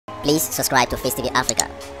Please subscribe to Facetv Africa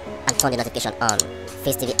and turn the notification on.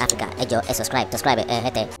 Facetv Africa, ẹ jọ̀ọ́ ẹ subscribe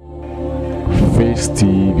hete.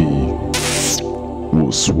 Facetv wò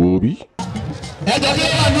Swoby. Ẹ jẹ́ kí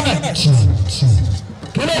ló wà nú ẹ̀?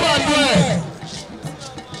 Kí ló wà nú ẹ̀?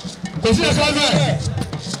 Kò sí ẹ̀ka nú ẹ̀.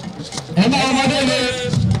 Ẹ máa ọmọdé le.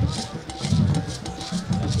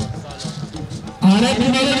 Ààrẹ bí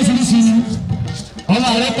wọ́n lórí fìdí sí i. Ọmọ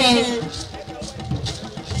ààrẹ pọ̀ o.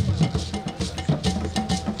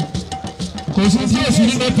 Kò sí tí èsì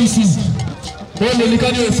ní APC. Ó lè ní ká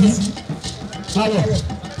ní èsì. Báwo?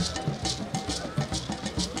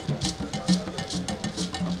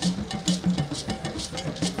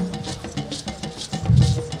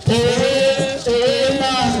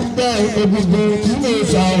 Ògùngùn tí mo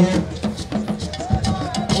sá o,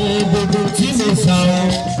 ògùngùn tí mo sá o,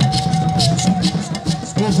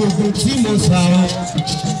 ògùngùn tí mo sá o,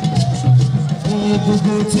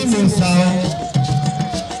 ògùngùn tí mo sá o.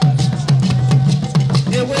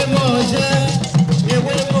 Ewé mọ̀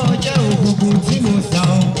jẹ́ ògùngùn tí mo sá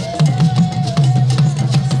o,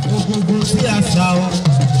 ògùngùn tí a sá o,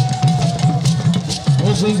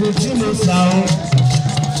 ògùngùn tí mo sá o.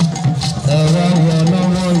 Ẹ̀rọ wọ̀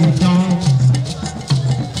lọ́wọ́ ìtàn,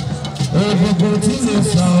 ògùngùn tí mo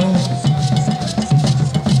sá o,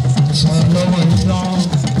 sọ lọ́wọ́ ìtàn,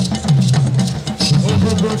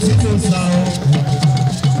 ògùngùn tí mo sá o.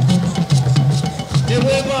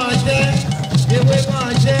 Ewé máa jẹ́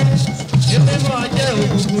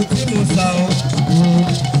ògùngùn tí mo sá o,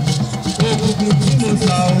 ògùngùn tí mo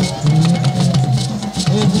sá o,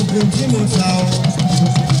 ògùngùn tí mo sá o,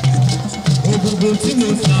 ògùngùn tí mo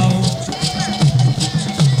sá o.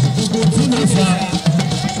 Ògùngùn tí mo sá,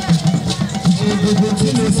 ògùngùn tí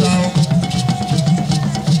mo sá,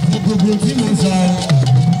 ògùngùn tí mo sá,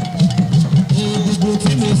 ògùngùn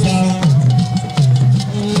tí mo sá,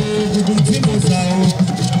 ògùngùn tí mo sá,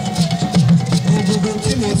 ògùngùn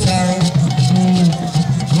tí mo sá,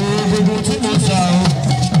 ògùngùn tí mo sá,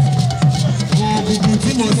 ògùngùn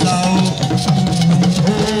tí mo sá,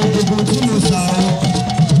 ògùngùn tí mo sá,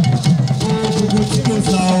 ògùngùn tí mo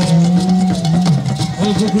sá.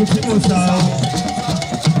 Ògùngùn tí mo sá o.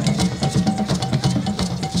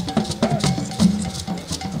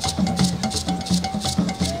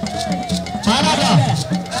 Parada.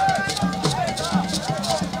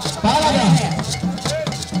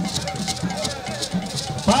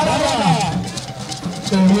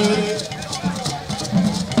 Òwe.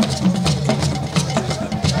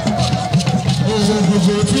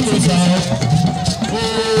 Ògùngùn tí mo sá o.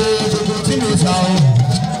 Ògùngùn tí mo sá o.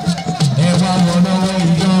 Ẹ̀wà wọ̀ lọ́wọ́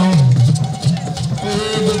ìjọ,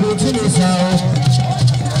 ògùngùn tí mo sá o.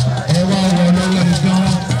 Ẹ̀wà wọ̀ lọ́wọ́ ìjọ,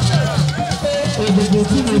 ògùngùn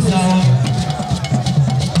tí mo sá o.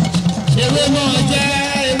 Ewé náà jẹ́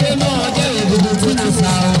ògùngùn tí mo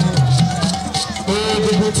sá o.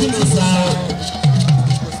 Ògùngùn tí mo sá o.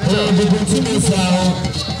 Ògùngùn tí mo sá o.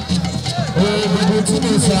 Ògùngùn tí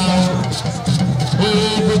mo sá o.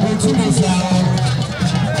 Ògùngùn tí mo sá o.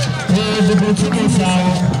 Ògùngùn tí mo sá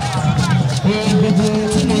o. Ògùngùn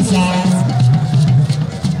tí mo sá o.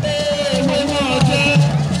 Ewé náà jẹ́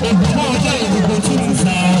ògùngùn tí mo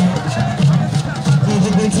sá o.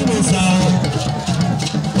 Ògùngùn tí mo sá o.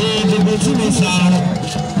 Ògùngùn tí mo sá o.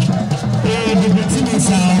 Ògùngùn tí mo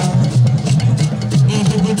sá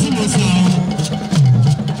o.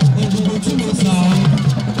 Ògùngùn tí mo sá o. Ògùngùn tí mo sá o.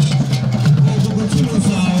 Ògùngùn tí mo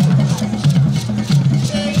sá o.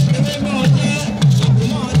 Ewé náà jẹ́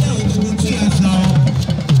ògùngùn tí a sá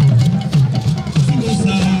o.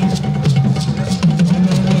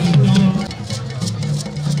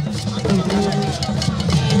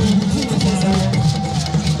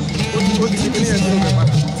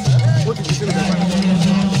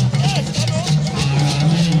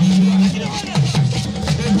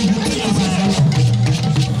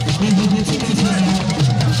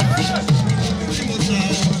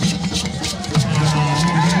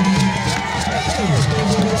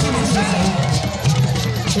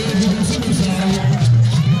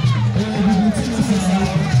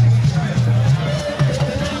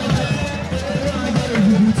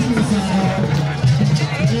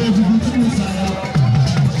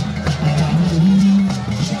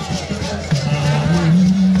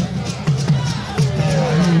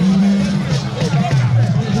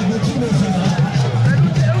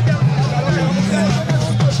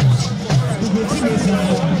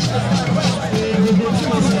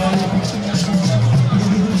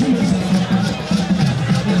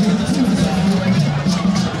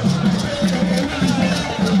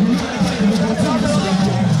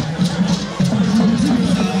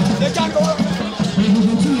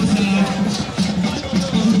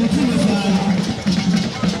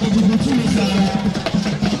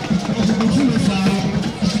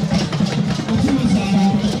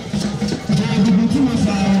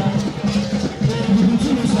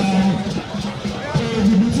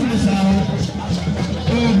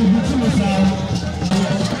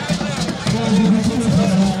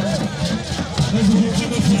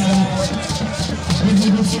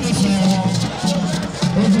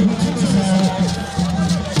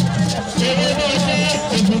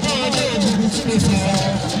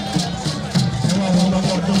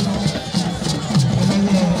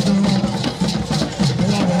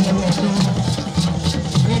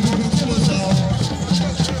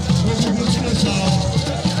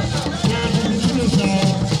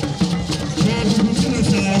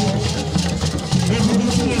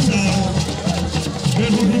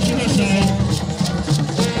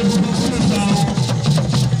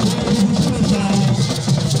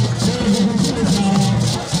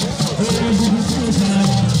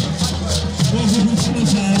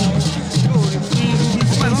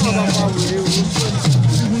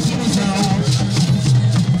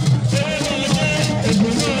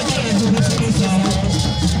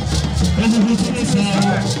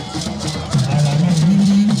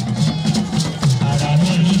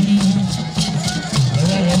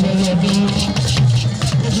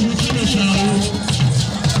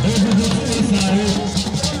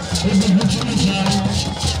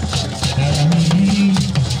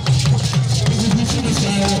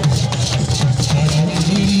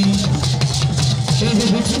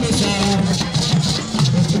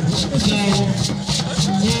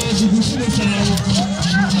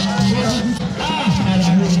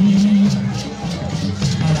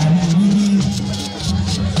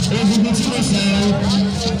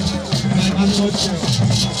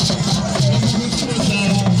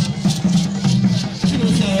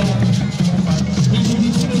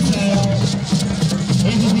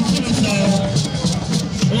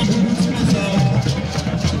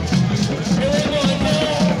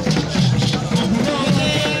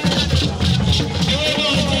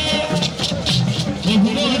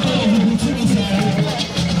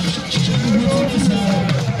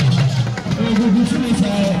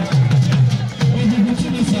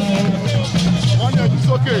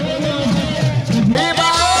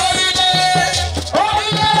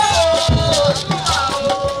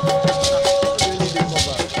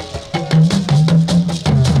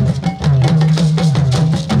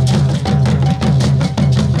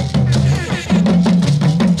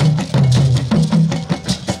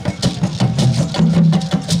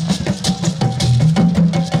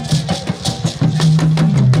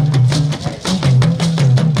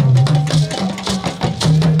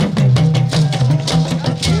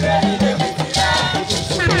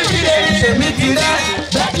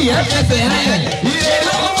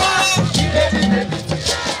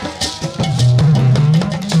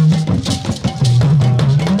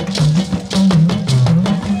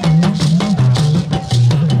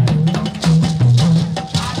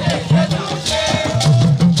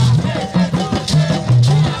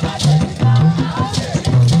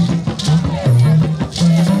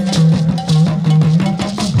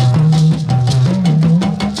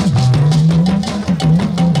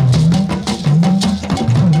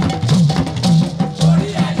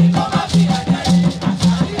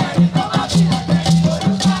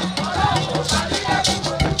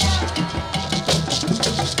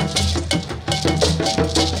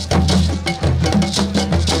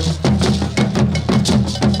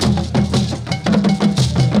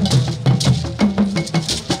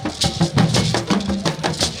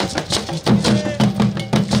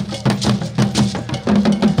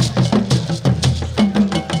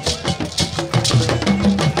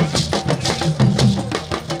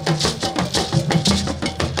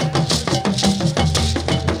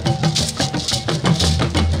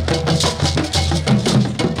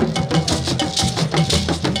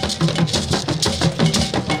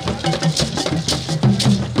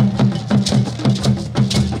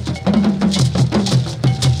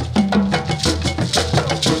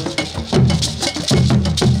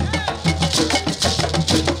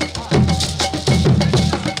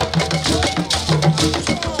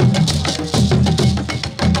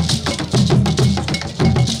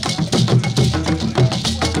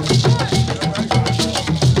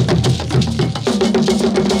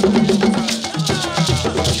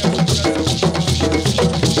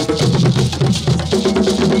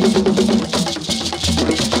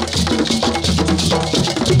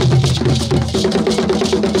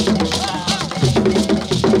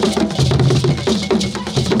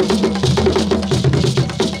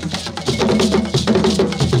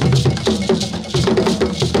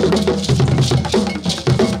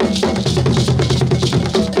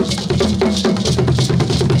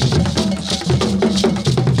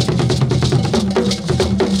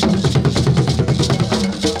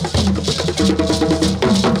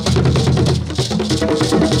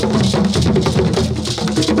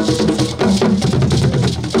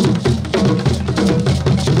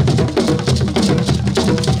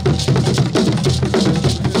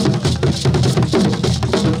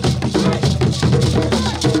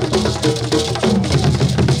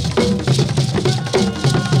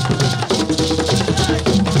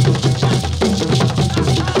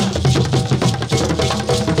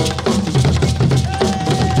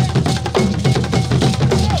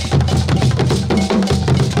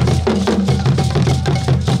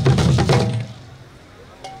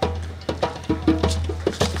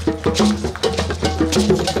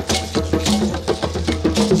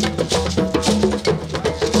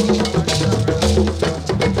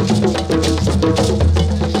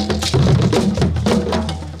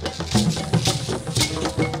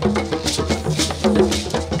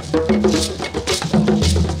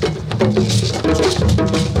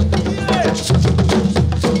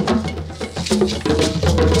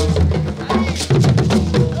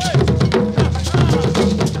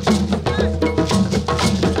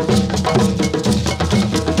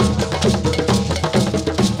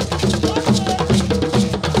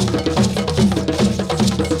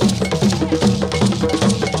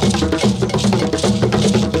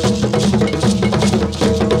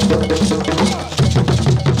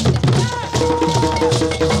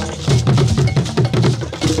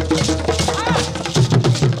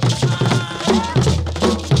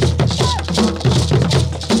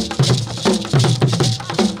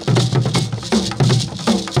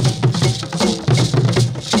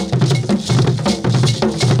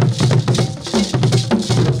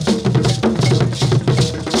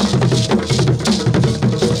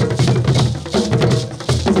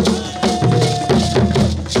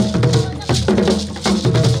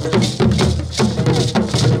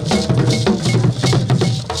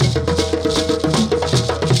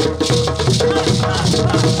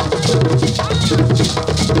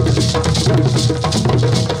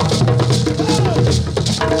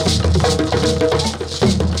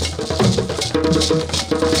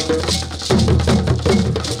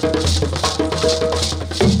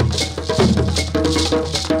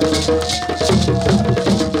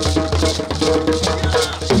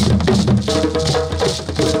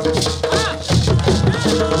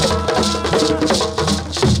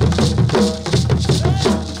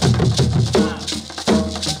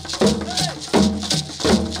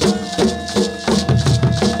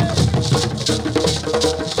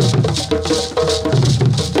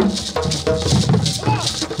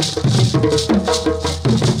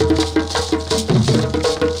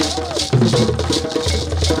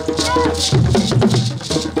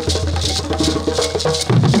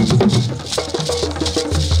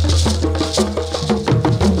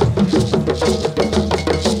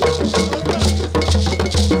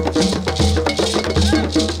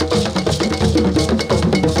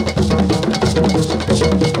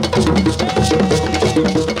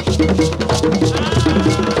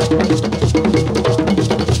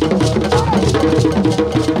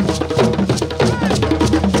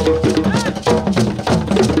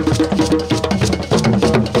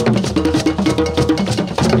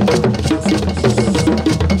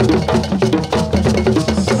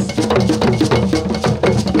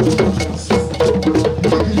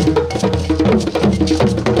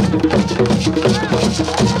 Please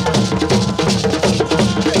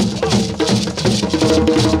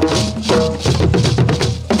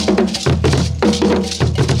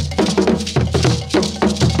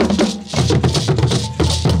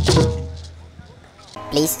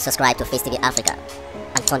subscribe to Facetv Africa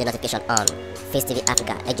and turn the notification on. Facetv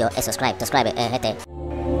Africa, ẹ jọ̀ọ́ ẹ subscribe ẹ hẹ́tẹ̀.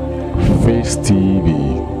 Face TV.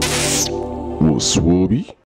 Was Swoby?